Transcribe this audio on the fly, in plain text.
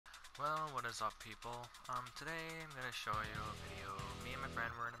Well, what is up, people? Today I'm gonna show you a video. Me and my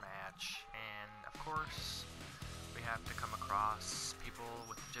friend were in a match, and of course, we have to come across people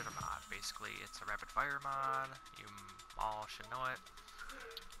with the Jitter mod. Basically, it's a rapid fire mod. You all should know it.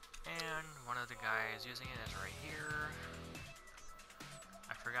 And one of the guys using it is right here.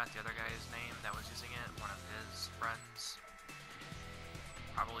 I forgot the other guy's name that was using it. One of his friends.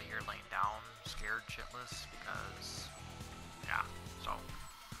 Probably here laying down, scared shitless, because yeah. So.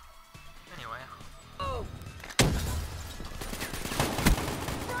 Anyway. Move!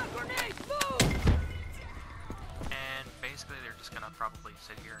 Front grenade, move! And basically they're just gonna probably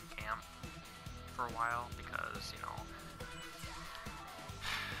sit here and camp for a while because, you know,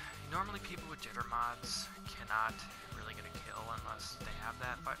 normally people with jitter mods cannot really get a kill unless they have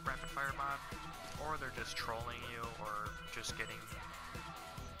that rapid fire mod, or they're just trolling you or just getting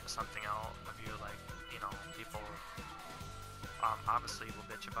something out of you, like, you know, people obviously will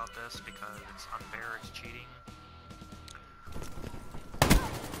bitch about this because it's unfair, it's cheating.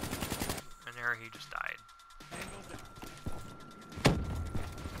 And there he just died.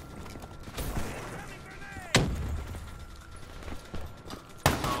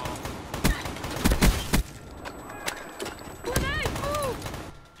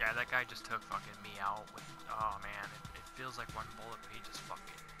 Yeah, that guy just took fucking me out with, oh man, it feels like one bullet, but he just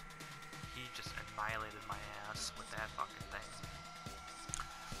annihilated my ass with that fucking thing.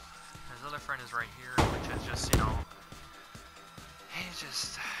 His other friend is right here, which is just, you know, he's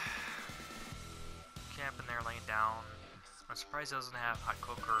just camping there, laying down. I'm surprised he doesn't have hot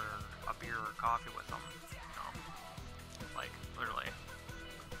coke or a beer or coffee with him, you know, like, literally.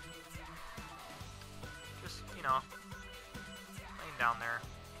 Just, you know, laying down there.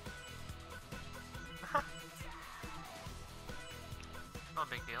 No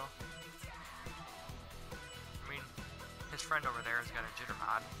big deal. I mean, his friend over there has got a jitter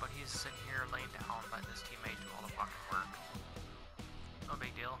mod, but he's sitting here laying down, letting his teammate do all the fucking work. No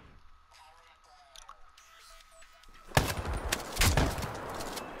big deal.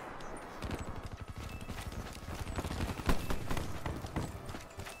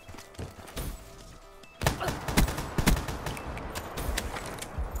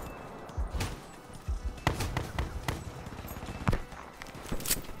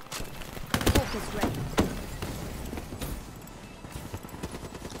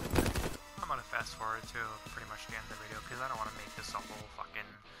 I'm gonna fast forward to pretty much the end of the video because I don't want to make this a whole fucking,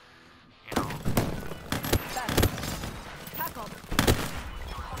 you know.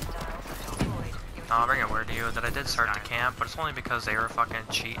 I'll bring it word to you that I did start the camp, but it's only because they were fucking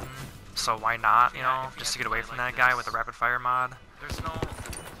cheating. So why not, you know, just to get away from that guy with the rapid fire mod. There's no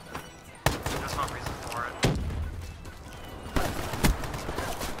reason for it.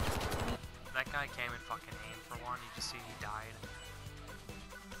 That guy came and fucking aimed for one. You just see he died.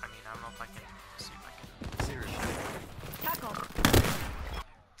 I mean, I don't know if I can see if I can.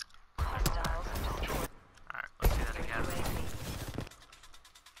 Alright, let's do that again.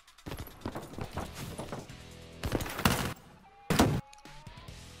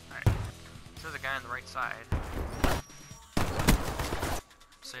 Alright, so there's a guy on the right side.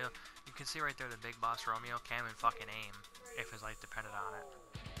 So you can see right there the big boss Romeo came and fucking aim if his life depended on it.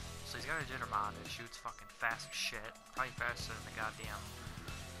 So he's got a jitter mod that shoots fucking fast as shit. Probably faster than the goddamn,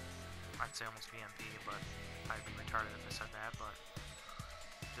 I'd say almost BMP, but I'd be retarded if I said that. But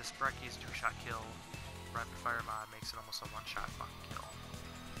this Brecky's 2-shot kill rapid fire mod makes it almost a 1-shot fucking kill.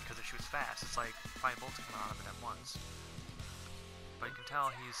 Because it shoots fast. It's like 5 bullets coming out of it at once. But you can tell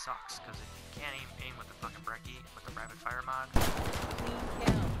he sucks, because if you can't aim with the fucking Brecky, with the rapid fire mod,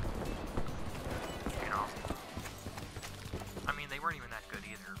 you know. I mean, they weren't even that good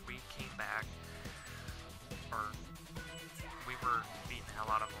either. We came back, or we were beating the hell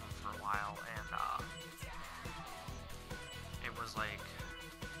out of them for a while, and it was like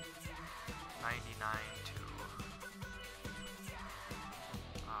 99 to,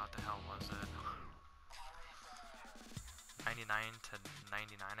 what the hell was it? 99 to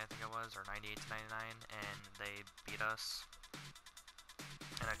 99, I think it was, or 98 to 99, and they beat us.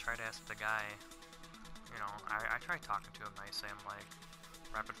 And I tried to ask the guy, you know, I tried talking to him nicely. I'm like,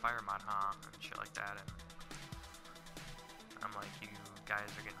 rapid fire mod, huh? And shit like that. And I'm like, you guys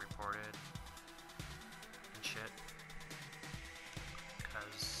are getting reported and shit.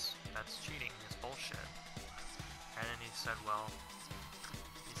 Because that's cheating, it's bullshit. And then he said, well,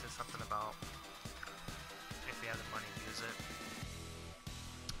 he said something about if he has the money, use it.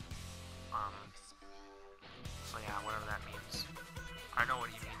 So yeah, whatever that means. I know what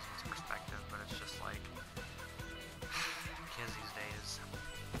he means in his perspective, but it's just like, kids these days.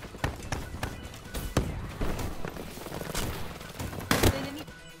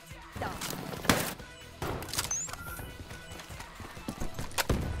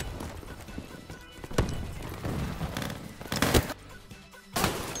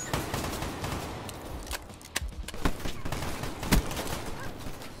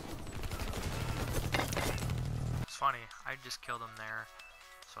 funny. I just killed him there.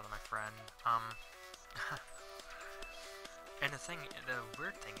 So did my friend. And the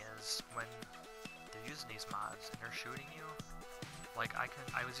weird thing is, when they're using these mods and they're shooting you, like I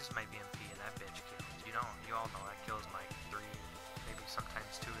was using my VMP and that bitch killed. You all know that kills like 3, maybe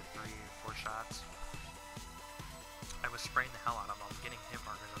sometimes 2 to 3, 4 shots. I was spraying the hell out of him, getting hit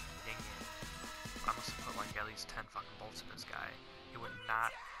markers up the game. I must have put like at least 10 fucking bolts in this guy. He would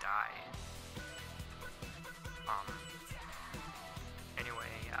not die. Anyway,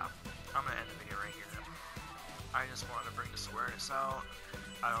 yeah, I'm gonna end the video right here. I just wanted to bring this awareness out.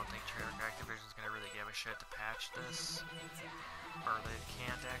 I don't think Activision's gonna really give a shit to patch this. Or they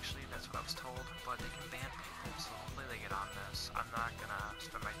can't actually, that's what I was told. But they can ban people, so hopefully they get on this. I'm not gonna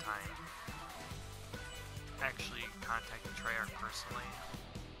spend my time actually contacting Treyarch personally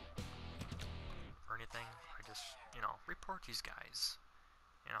or anything. I just, report these guys.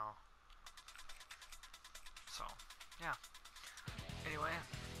 So, yeah. Anyway,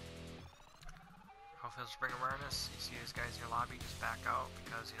 hopefully this will bring awareness. You see these guys in your lobby, just back out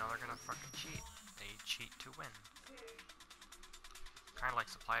because, they're gonna fucking cheat. They cheat to win. Kinda like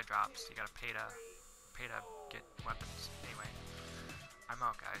supply drops. You gotta pay to get weapons. Anyway, I'm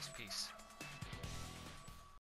out, guys. Peace.